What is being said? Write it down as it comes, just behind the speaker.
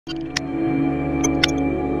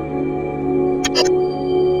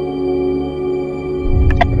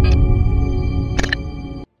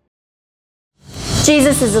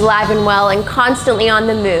Jesus is alive and well and constantly on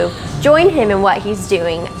the move. Join him in what he's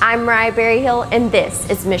doing. I'm Mariah Berryhill, and this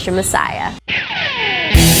is Mission Messiah.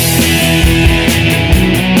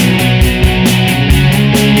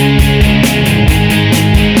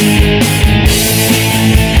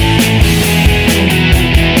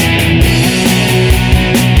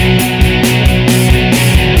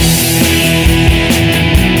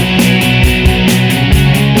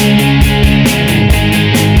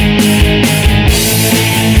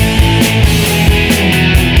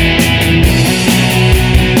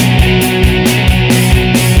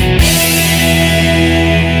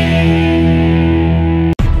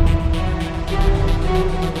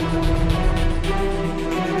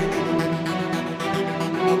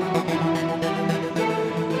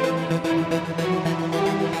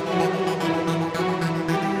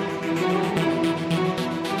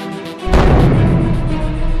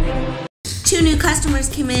 Two new customers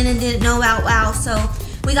came in and didn't know about WOW, so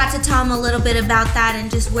we got to tell them a little bit about that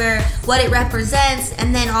and just what it represents.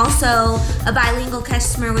 And then also a bilingual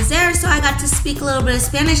customer was there, so I got to speak a little bit of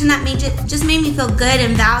Spanish, and that just made me feel good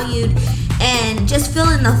and valued, and just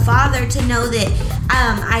feeling the Father to know that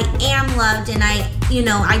I am loved, and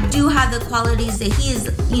I do have the qualities that He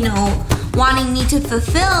is, wanting me to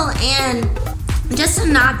fulfill, and just to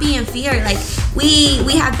not be in fear. Like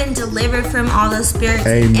we have been delivered from all those spirits.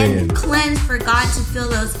 Amen. And cleansed for God to fill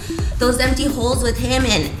those empty holes with Him.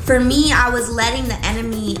 And for me, I was letting the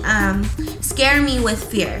enemy scare me with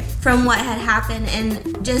fear from what had happened,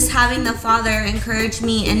 and just having the Father encourage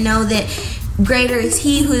me and know that greater is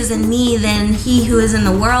He who is in me than he who is in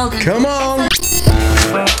the world. And come on.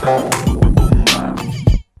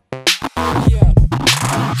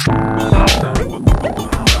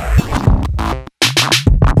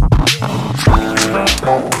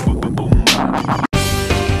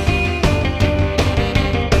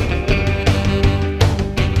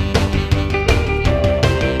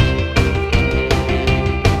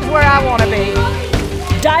 Where I want to be.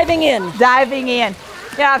 Diving in.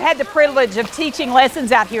 Yeah, I've had the privilege of teaching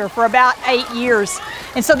lessons out here for about 8 years.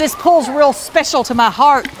 And so this pool's real special to my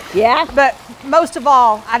heart. Yeah. But most of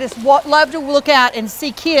all, I just love to look out and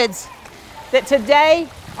see kids that today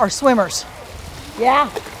are swimmers. Yeah.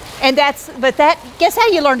 And guess how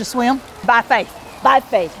you learn to swim? By faith. By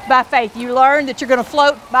faith. By faith. You learn that you're going to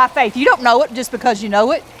float by faith. You don't know it just because you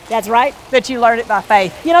know it. That's right. But you learn it by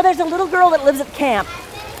faith. You know, there's a little girl that lives at camp,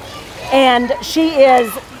 and she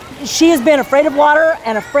has been afraid of water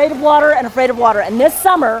and afraid of water and afraid of water. And this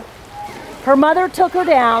summer, her mother took her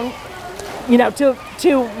down,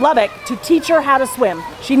 to Lubbock to teach her how to swim.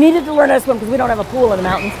 She needed to learn how to swim because we don't have a pool in the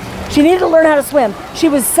mountains. She needed to learn how to swim. She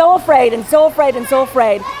was so afraid and so afraid and so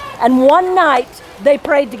afraid. And one night they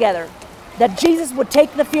prayed together that Jesus would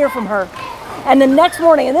take the fear from her. And the next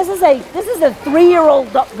morning, and this is a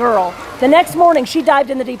 3-year-old girl. The next morning she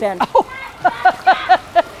dived in the deep end. Oh.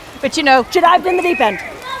 But she dived in the deep end.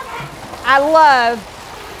 I love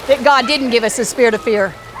that God didn't give us a spirit of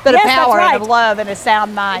fear, but yes, a power right. and of love and a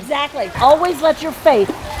sound mind. Exactly. Always let your faith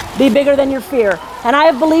be bigger than your fear. And I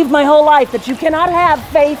have believed my whole life that you cannot have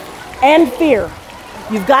faith and fear.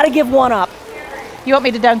 You've got to give one up. You want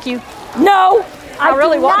me to dunk you? No, I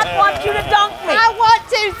really do not want you to dunk me. I want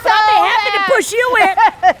to so I'd be happy to push you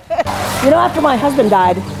in. After my husband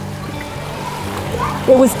died,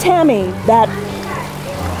 it was Tammy that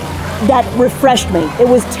refreshed me. It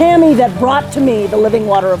was Tammy that brought to me the living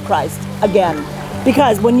water of Christ again.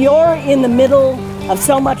 Because when you're in the middle of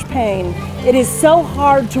so much pain, it is so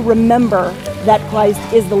hard to remember that Christ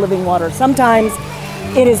is the living water. Sometimes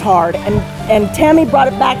it is hard. And Tammy brought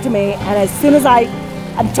it back to me, and as soon as I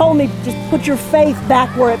told me, just put your faith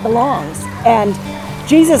back where it belongs. And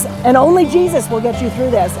Jesus, and only Jesus will get you through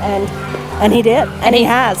this. And He did, and He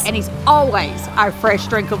has. And He's always our fresh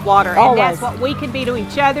drink of water. Always. And that's what we can be to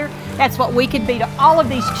each other. That's what we can be to all of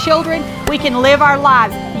these children. We can live our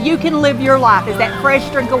lives. You can live your life as that fresh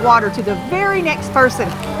drink of water to the very next person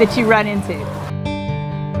that you run into.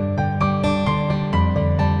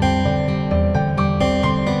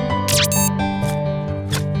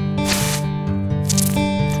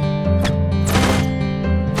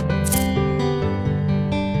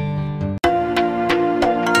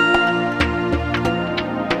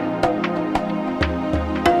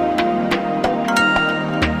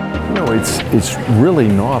 It's really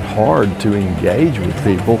not hard to engage with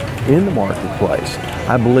people in the marketplace.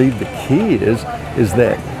 I believe the key is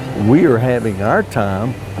that we are having our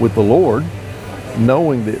time with the Lord,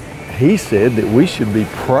 knowing that He said that we should be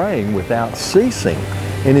praying without ceasing.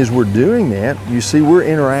 And as we're doing that, you see we're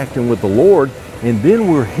interacting with the Lord, and then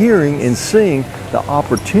we're hearing and seeing the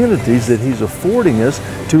opportunities that He's affording us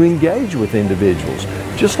to engage with individuals.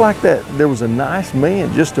 Just like that, there was a nice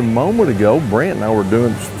man just a moment ago, Brant and I were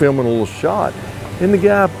filming a little shot, and the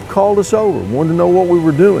guy called us over, wanted to know what we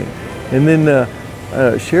were doing, and then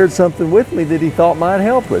shared something with me that he thought might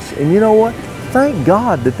help us. And you know what? Thank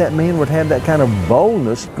God that man would have that kind of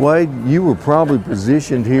boldness. Wade, you were probably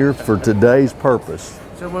positioned here for today's purpose.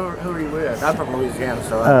 So who are you with? I'm from Louisiana,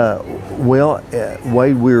 so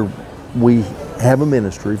Wade, we have a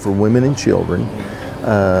ministry for women and children,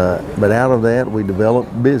 but out of that we develop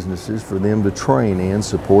businesses for them to train in,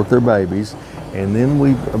 support their babies, and then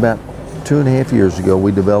about 2.5 years ago,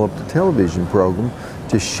 we developed a television program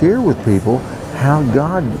to share with people how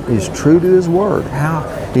God is true to His Word, how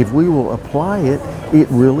if we will apply it, it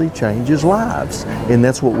really changes lives. And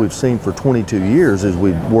that's what we've seen for 22 years as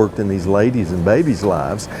we've worked in these ladies' and babies'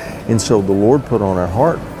 lives. And so the Lord put on our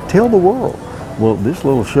heart, tell the world. Well, this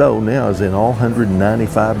little show now is in all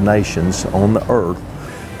 195 nations on the earth.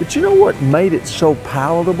 But you know what made it so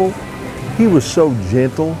palatable? He was so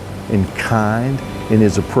gentle and kind in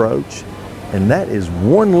His approach. And that is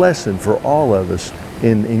one lesson for all of us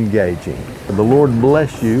in engaging. The Lord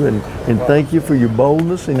bless you and thank you for your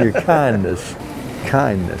boldness and your kindness.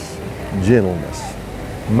 Kindness, gentleness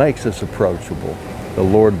makes us approachable. The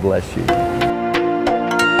Lord bless you.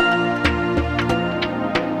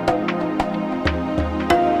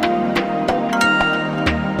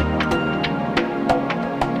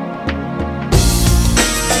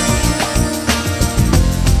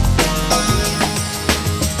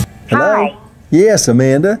 Hello? Hi. Yes,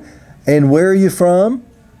 Amanda. And where are you from?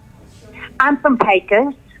 I'm from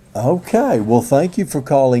Pecos. Okay. Well, thank you for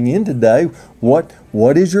calling in today. What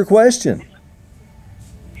is your question?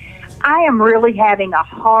 I am really having a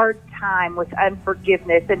hard time with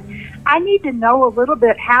unforgiveness, and I need to know a little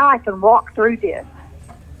bit how I can walk through this.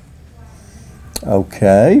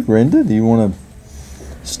 Okay. Brenda, do you want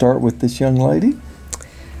to start with this young lady?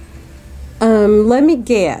 Let me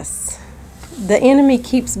guess. The enemy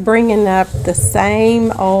keeps bringing up the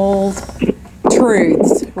same old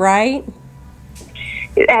truths, right?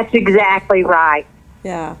 That's exactly right.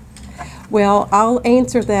 Yeah. Well, I'll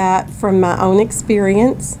answer that from my own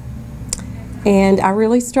experience. And I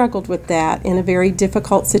really struggled with that in a very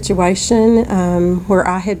difficult situation where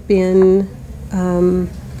I had been,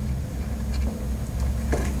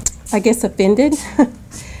 I guess, offended.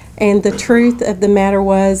 And the truth of the matter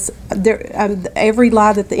was, every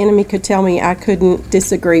lie that the enemy could tell me, I couldn't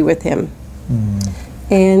disagree with him.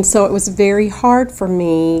 And so it was very hard for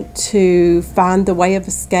me to find the way of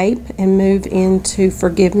escape and move into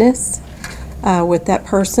forgiveness with that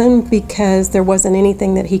person, because there wasn't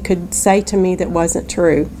anything that he could say to me that wasn't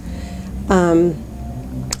true.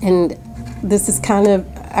 And this is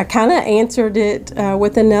I kind of answered it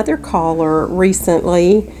with another caller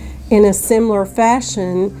recently in a similar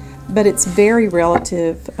fashion, but it's very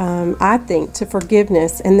relative, I think, to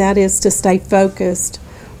forgiveness, and that is to stay focused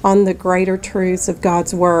on the greater truths of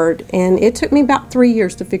God's Word. And it took me about 3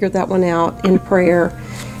 years to figure that one out in prayer.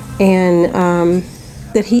 And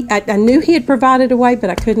I knew He had provided a way, but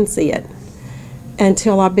I couldn't see it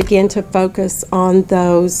until I began to focus on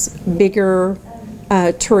those bigger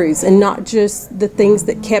truths, and not just the things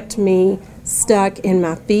that kept me stuck in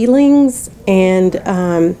my feelings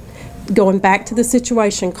and going back to the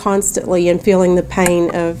situation constantly and feeling the pain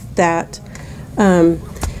of that.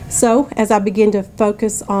 So as I begin to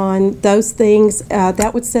focus on those things,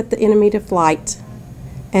 that would set the enemy to flight.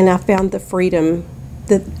 And I found the freedom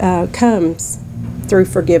that comes through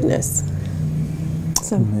forgiveness.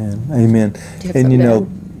 So, Amen. And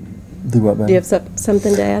do what, babe? Do you have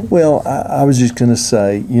something to add? Well, I was just going to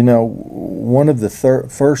say, one of the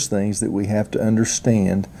first things that we have to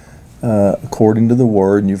understand, according to the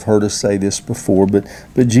Word, and you've heard us say this before, but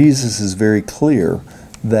Jesus is very clear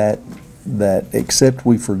that except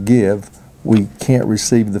we forgive, we can't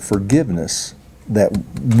receive the forgiveness that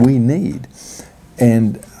we need.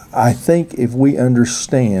 And I think if we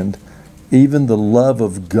understand even the love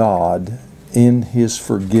of God in His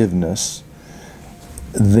forgiveness,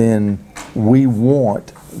 then we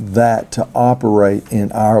want that to operate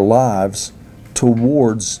in our lives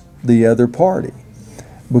towards the other party.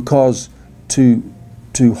 Because to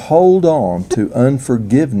hold on to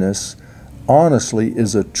unforgiveness, honestly,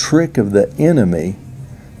 is a trick of the enemy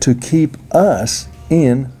to keep us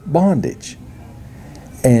in bondage.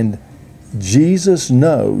 And Jesus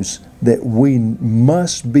knows that we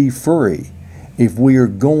must be free if we are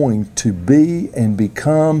going to be and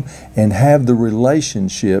become and have the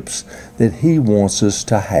relationships that He wants us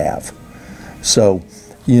to have. So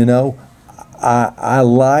You know, I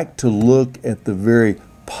like to look at the very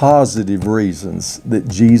positive reasons that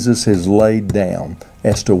Jesus has laid down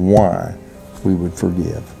as to why we would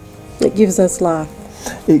forgive. It gives us life.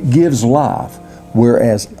 It gives life,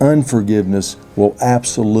 whereas unforgiveness will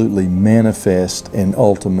absolutely manifest in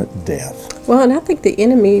ultimate death. Well, and I think the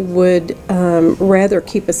enemy would rather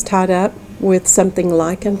keep us tied up with something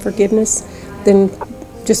like unforgiveness than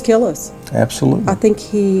just kill us. Absolutely. I think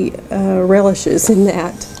he relishes in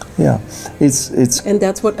that. Yeah, it's and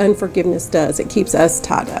that's what unforgiveness does. It keeps us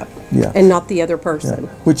tied up, yeah, and not the other person. Yeah.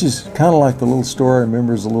 Which is kind of like the little story I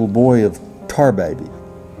remember as a little boy of Tar Baby,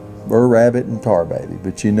 Burr Rabbit and Tar Baby.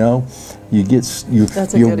 But you know, you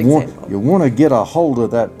want to get a hold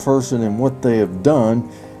of that person and what they have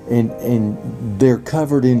done, and they're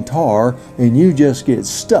covered in tar, and you just get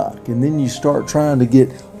stuck, and then you start trying to get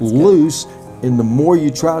loose. And the more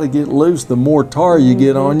you try to get loose, the more tar you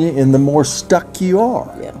get on you, and the more stuck you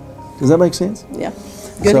are. Yeah. Does that make sense? Yeah.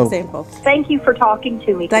 Good example. Thank you for talking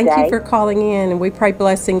to me today. Thank you for calling in, and we pray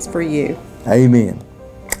blessings for you. Amen.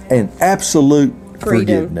 And absolute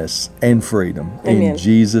forgiveness and freedom. Amen. In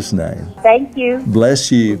Jesus' name. Thank you.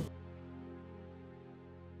 Bless you.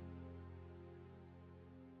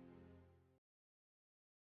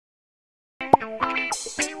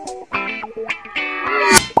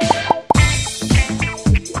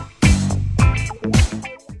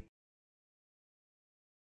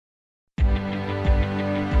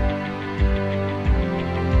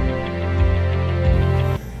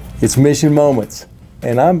 It's Mission Moments,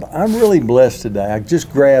 and I'm really blessed today. I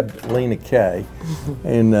just grabbed Lena Kay,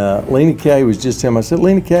 and Lena Kay was just telling me, I said,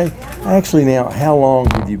 Lena Kay, actually now, how long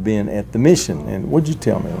have you been at the mission? And what'd you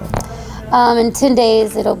tell me, Lena? In 10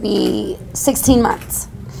 days, it'll be 16 months.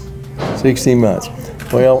 16 months.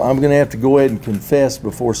 Well, I'm going to have to go ahead and confess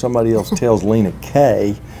before somebody else tells Lena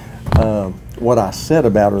Kay what I said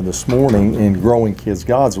about her this morning in Growing Kids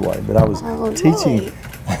God's Way. But I was teaching. Really?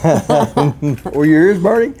 Were your ears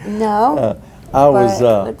burning? No.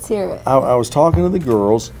 Let's hear it. I was talking to the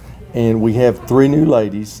girls, and we have 3 new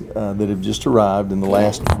ladies that have just arrived in the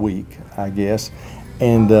last week, I guess.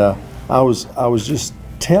 And I was just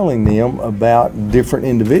telling them about different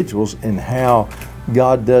individuals and how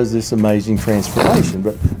God does this amazing transformation.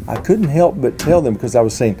 But I couldn't help but tell them, because I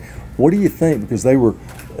was saying, what do you think? Because they were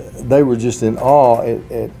just in awe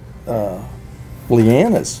at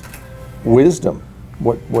Leanna's wisdom,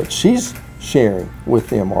 what she's sharing with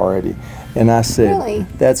them already. And I said, really?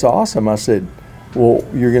 That's awesome. I said, well,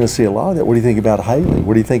 you're going to see a lot of that. What do you think about Haley?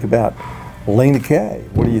 What do you think about Lena Kay?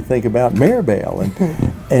 What do you think about Maribel?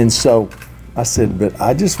 And so I said, but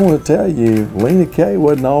I just want to tell you, Lena Kay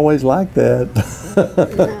wasn't always like that.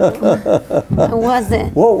 No, I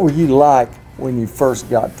wasn't. What were you like when you first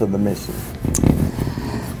got to the mission?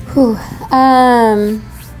 Whew.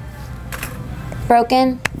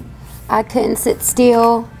 Broken. I couldn't sit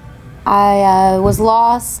still. I was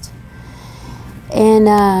lost. And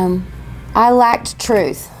I lacked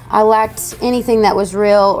truth. I lacked anything that was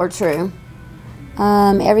real or true.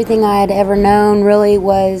 Everything I had ever known really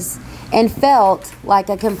was and felt like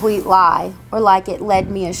a complete lie, or like it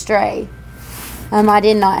led me astray. I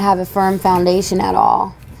did not have a firm foundation at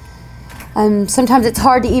all. Sometimes it's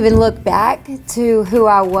hard to even look back to who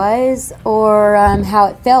I was or how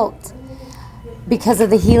it felt, because of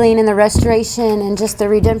the healing and the restoration and just the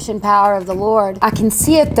redemption power of the Lord. I can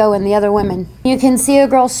see it though in the other women. You can see a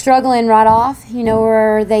girl struggling right off, you know,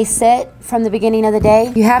 where they sit from the beginning of the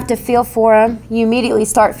day. You have to feel for them. You immediately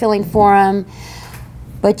start feeling for them,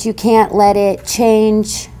 but you can't let it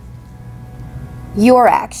change your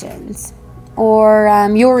actions or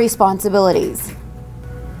your responsibilities.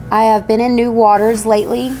 I have been in new waters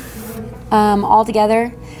lately,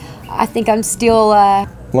 altogether. I think I'm still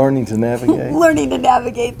learning to navigate. Learning to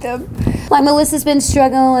navigate them. Like Melissa's been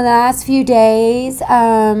struggling in the last few days.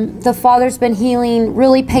 The Father's been healing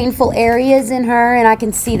really painful areas in her, and I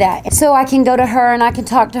can see that. So I can go to her and I can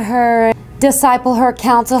talk to her, disciple her,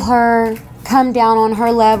 counsel her, come down on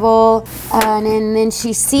her level, and then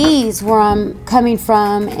she sees where I'm coming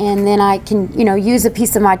from, and then I can, you know, use a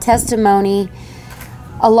piece of my testimony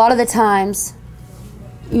a lot of the times,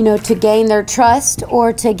 you know, to gain their trust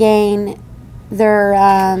or to gain their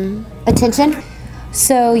attention.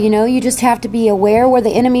 So, you know, you just have to be aware where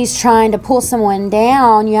the enemy's trying to pull someone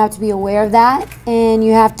down. You have to be aware of that, and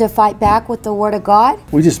you have to fight back with the Word of God.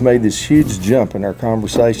 We just made this huge jump in our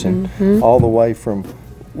conversation, all the way from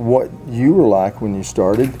what you were like when you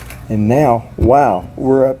started, and now, wow,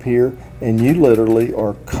 we're up here, and you literally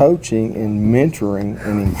are coaching and mentoring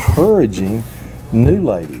and encouraging new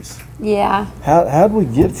ladies. Yeah. How'd we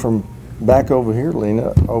get from back over here,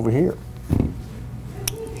 Lena, over here?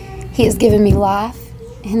 He has given me life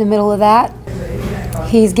in the middle of that.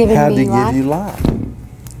 He's given How me did He life. give you life?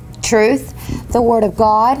 Truth, the Word of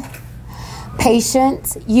God,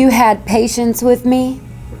 patience. You had patience with me.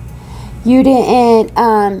 You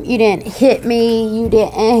didn't hit me. You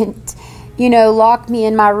didn't, lock me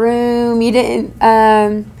in my room. You didn't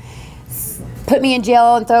put me in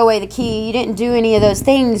jail and throw away the key. You didn't do any of those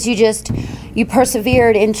things. You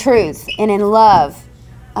persevered in truth and in love.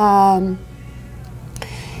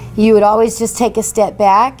 You would always just take a step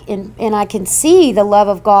back, and I can see the love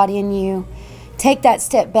of God in you. Take that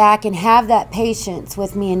step back and have that patience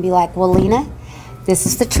with me and be like, well, Lena, this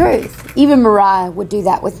is the truth. Even Mariah would do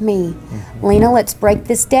that with me. Lena, let's break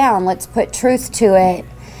this down. Let's put truth to it.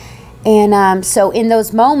 And so in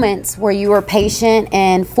those moments where you were patient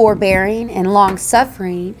and forbearing and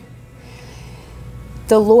long-suffering,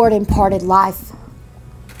 the Lord imparted life.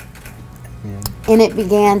 And it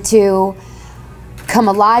began to come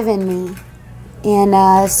alive in me.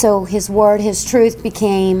 And so His Word, His truth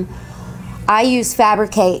became, I use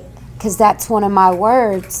fabricate because that's one of my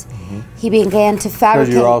words. He began to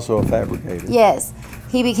fabricate. Because you're also a fabricator. Yes.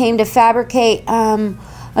 He became to fabricate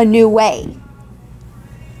a new way.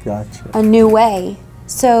 Gotcha. A new way.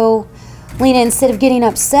 So, Lena, instead of getting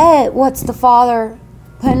upset, what's the Father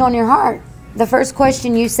putting on your heart? The first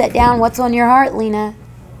question you set down, what's on your heart, Lena?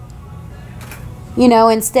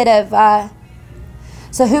 Instead of,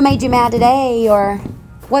 so who made you mad today? Or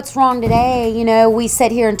what's wrong today? We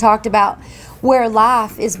sat here and talked about where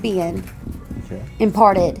life is being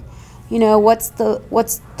imparted. What's the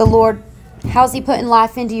Lord, how's He putting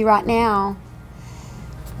life into you right now?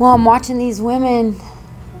 Well, I'm watching these women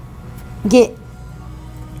get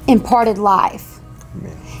imparted life.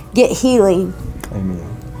 Amen. Get healing.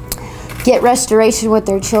 Amen. Get restoration with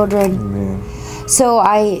their children. Amen. So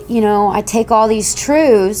I take all these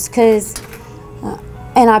truths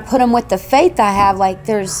and I put them with the faith I have. Like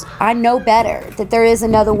I know better that there is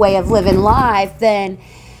another way of living life than,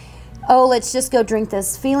 oh, let's just go drink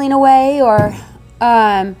this feeling away, or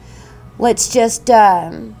let's just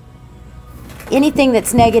anything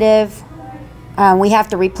that's negative, we have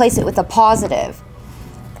to replace it with a positive.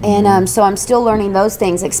 And so I'm still learning those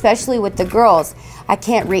things, especially with the girls. I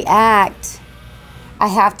can't react. I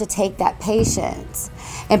have to take that patience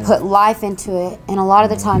and put life into it. And a lot of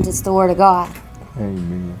the times it's the Word of God.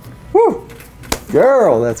 Amen. Woo!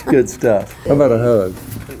 Girl, that's good stuff. How about a hug?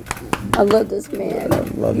 I love this man. I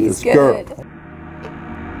love He's this girl. good.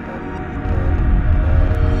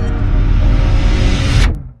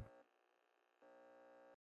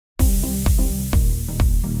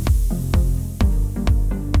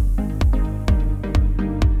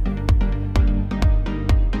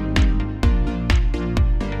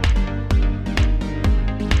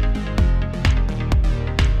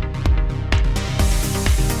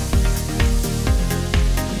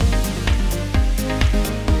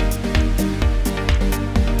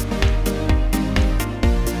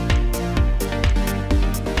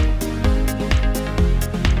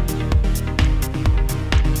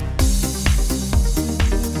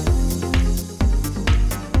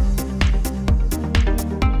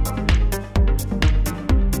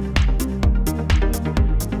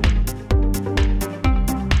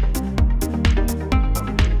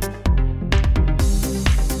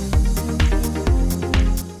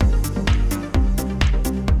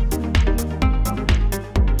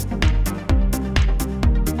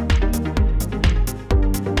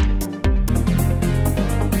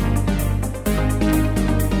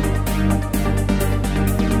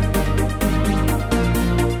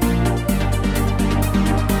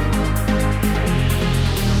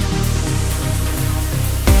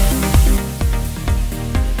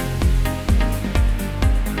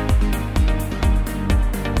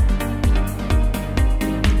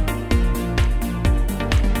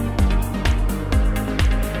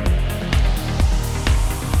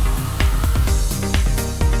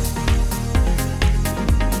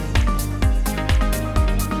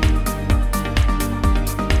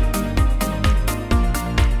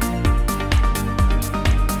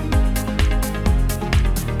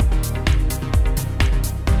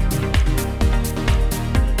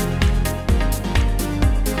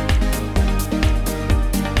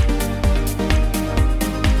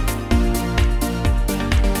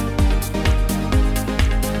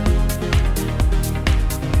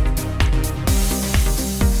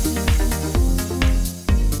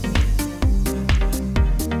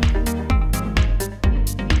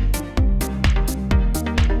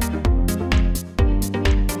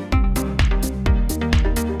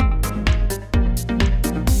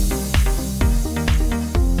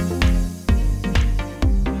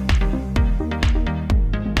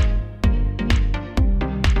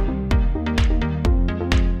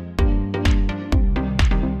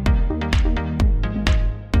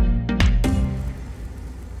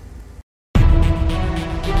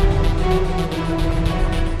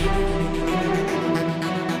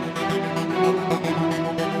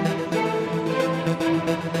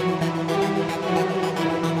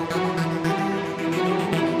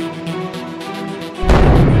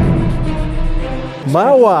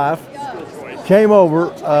 wife came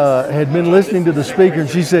over, had been listening to the speaker, and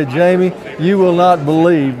she said, Jamie, you will not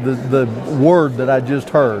believe the word that I just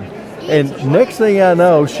heard. And next thing I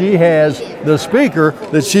know, she has the speaker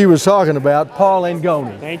that she was talking about, Paul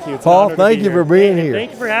Angoni. Thank you. Paul, thank you for being here.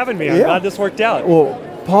 Thank you for having me. I'm glad this worked out. Well,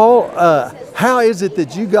 Paul, how is it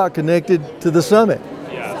that you got connected to the summit?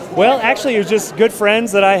 Well, actually, it was just good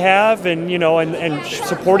friends that I have, and and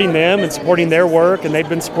supporting them and supporting their work, and they've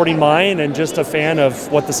been supporting mine, and just a fan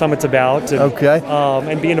of what the summit's about. And,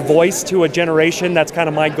 and being a voice to a generation, that's kind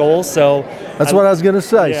of my goal. So that's what I was going to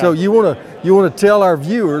say. Yeah. So you want to tell our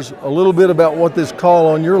viewers a little bit about what this call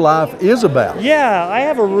on your life is about? Yeah, I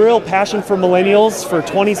have a real passion for millennials, for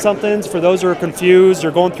 20-somethings, for those who are confused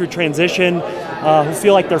or going through transition, who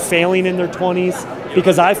feel like they're failing in their 20s.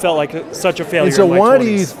 Because I felt like such a failure. And so in my why 20s.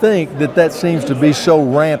 do you think that seems to be so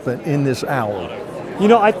rampant in this hour?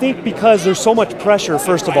 I think because there's so much pressure,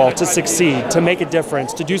 first of all, to succeed, to make a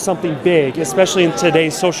difference, to do something big, especially in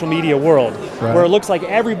today's social media world, where it looks like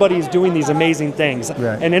everybody's doing these amazing things.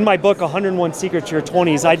 Right. And in my book, 101 Secrets to Your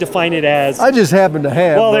 20s, I define it as... I just happen to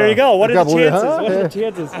have... Well, there you go. What are the chances? Huh? What are the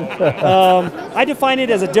chances? I define it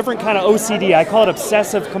as a different kind of OCD. I call it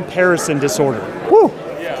obsessive comparison disorder. Woo.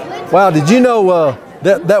 Wow, did you know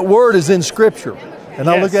that word is in Scripture? And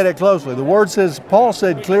I look at it closely. The word says, Paul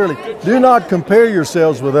said clearly, do not compare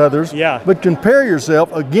yourselves with others, but compare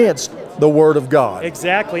yourself against the Word of God.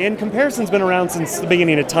 Exactly, and comparison's been around since the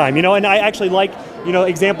beginning of time. And I actually like,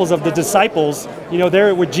 examples of the disciples,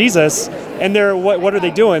 they're with Jesus, and what are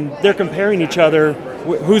they doing? They're comparing each other.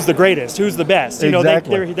 Who's the greatest? Who's the best?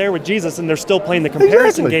 They're there with Jesus, and they're still playing the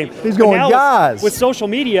comparison game. He's going, guys. With social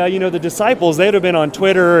media, the disciples, they would have been on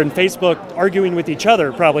Twitter and Facebook arguing with each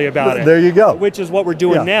other probably about it. There you go. Which is what we're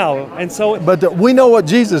doing now. And so, but we know what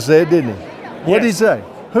Jesus said, didn't he? What did he say?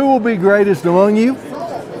 Who will be greatest among you?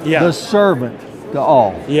 The servant to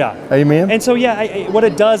all. Yeah. Amen. And so, what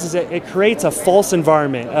it does is it creates a false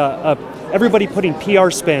environment. Everybody putting PR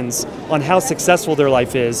spins on how successful their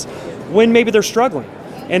life is, when maybe they're struggling.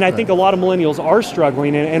 And I think a lot of millennials are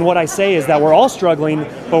struggling, and what I say is that we're all struggling,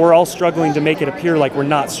 but we're all struggling to make it appear like we're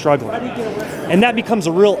not struggling. And that becomes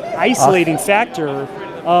a real isolating factor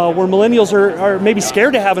where millennials are maybe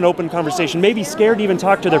scared to have an open conversation, maybe scared to even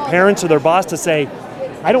talk to their parents or their boss to say,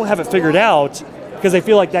 I don't have it figured out, because they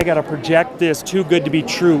feel like they got to project this too good to be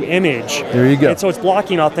true image. There you go. And so it's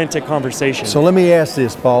blocking authentic conversation. So let me ask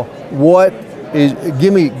this, Paul.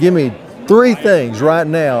 Give me 3 things right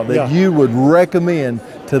now that you would recommend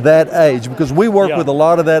to that age, because we work with a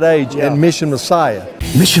lot of that age and Mission Messiah.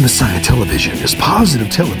 Mission Messiah Television is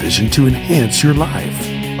positive television to enhance your life.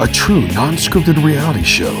 A true non-scripted reality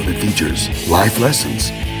show that features life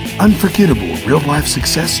lessons, unforgettable real-life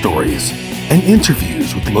success stories, and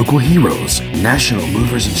interviews with local heroes, national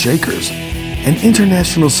movers and shakers, and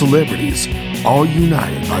international celebrities, all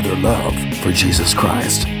united by their love for Jesus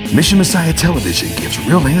Christ. Mission Messiah Television gives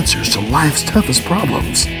real answers to life's toughest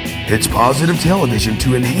problems. It's positive television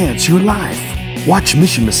to enhance your life. Watch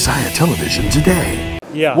Mission Messiah Television today.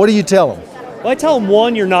 Yeah. What do you tell them? Well, I tell them,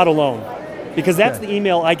 one, you're not alone. Because that's the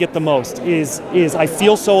email I get the most, is I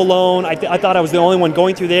feel so alone. I thought I was the only one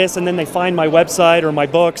going through this, and then they find my website or my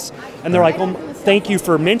books, and they're like, oh, thank you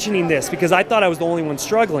for mentioning this, because I thought I was the only one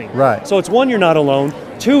struggling. Right. So it's one, you're not alone.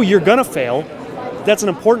 2, you're gonna fail. That's an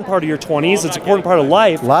important part of your 20s. It's an important part of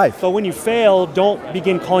life. But when you fail, don't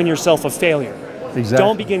begin calling yourself a failure. Exactly.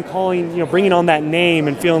 Don't begin calling, bringing on that name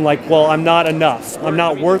and feeling like, well, I'm not enough. I'm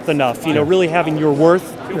not worth enough. Really having your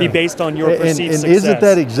worth be based on your perceived success. And isn't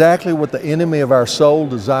that exactly what the enemy of our soul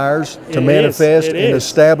desires to manifest and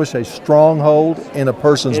establish a stronghold in a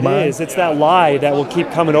person's mind? It is. It's that lie that will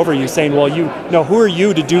keep coming over you, saying, well, who are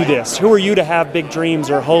you to do this? Who are you to have big dreams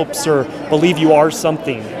or hopes or believe you are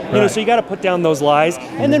something? So you got to put down those lies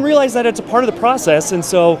and then realize that it's a part of the process. And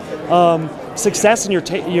so success in your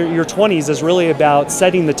 20s is really about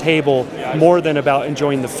setting the table more than about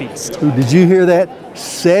enjoying the feast. Ooh, did you hear that?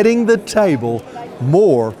 Setting the table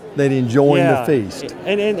more than enjoying the feast.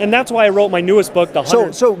 And that's why I wrote my newest book, The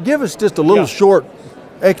 100. So give us just a little short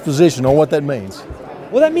exposition on what that means.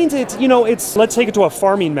 Well, that means it's let's take it to a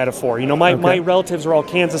farming metaphor. My relatives are all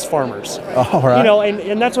Kansas farmers. All right.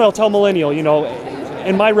 And that's what I'll tell millennial,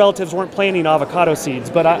 and my relatives weren't planting avocado seeds,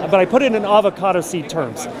 but I put it in avocado seed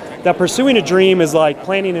terms. That pursuing a dream is like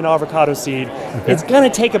planting an avocado seed. It's going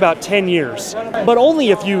to take about 10 years, but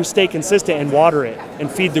only if you stay consistent and water it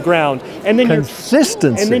and feed the ground. And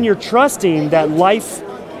then you're trusting that life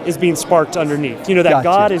is being sparked underneath. That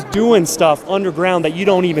God is doing stuff underground that you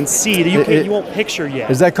don't even see, that you won't picture yet.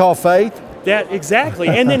 Is that called faith? That exactly.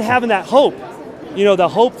 And then having that hope, the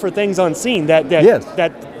hope for things unseen,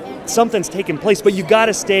 that something's taking place, but you got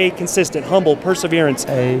to stay consistent, humble, perseverance,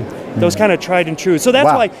 those kind of tried and true. So that's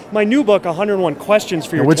why my new book, 101 Questions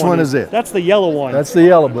for Your 20s. Which one is it? That's the yellow one. That's the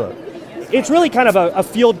yellow book. It's really kind of a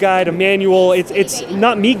field guide, a manual. It's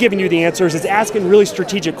not me giving you the answers. It's asking really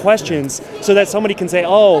strategic questions so that somebody can say,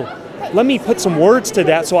 oh, let me put some words to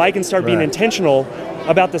that so I can start being intentional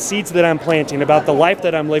about the seeds that I'm planting, about the life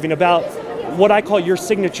that I'm living, about what I call your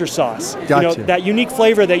signature sauce. Gotcha. You know, that unique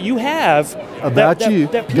flavor that you have. About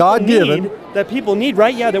that God-given. That people need,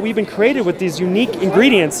 right? Yeah, that we've been created with these unique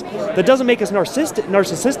ingredients that doesn't make us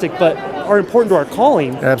narcissistic, but are important to our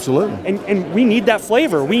calling. Absolutely. And we need that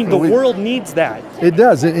flavor. The world needs that. It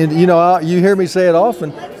does. And you know, you hear me say it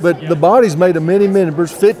often, but the body's made of many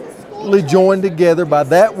members fitly joined together by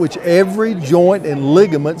that which every joint and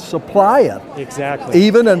ligament supplieth. Exactly.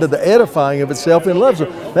 Even unto the edifying of itself in love. So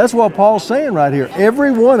that's what Paul's saying right here.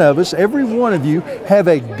 Every one of us, every one of you have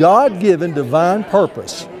a God-given divine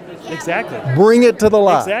purpose. Exactly. Bring it to the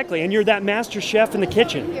light. Exactly. And you're that master chef in the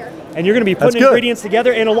kitchen. And you're going to be putting ingredients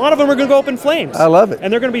together, and a lot of them are going to go up in flames. I love it.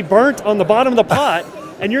 And they're going to be burnt on the bottom of the pot.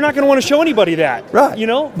 And you're not going to want to show anybody that, right? You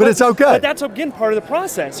know, but it's okay. But that's again part of the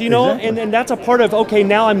process, you know, exactly. and that's a part of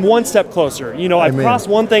now I'm one step closer. You know, I've crossed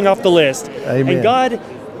one thing off the list, and God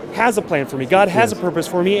has a plan for me. God has a purpose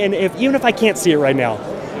for me, and even if I can't see it right now,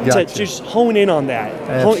 to just hone in on that,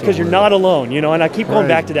 because you're not alone, you know. And I keep going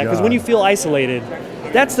back to that because when you feel isolated,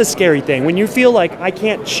 that's the scary thing. When you feel like I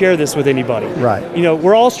can't share this with anybody, right? You know,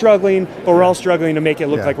 we're all struggling, but we're all struggling to make it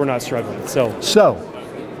look like we're not struggling. So.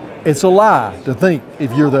 It's a lie to think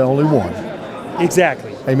if you're the only one.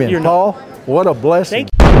 Exactly. Amen. Paul, what a blessing. Thank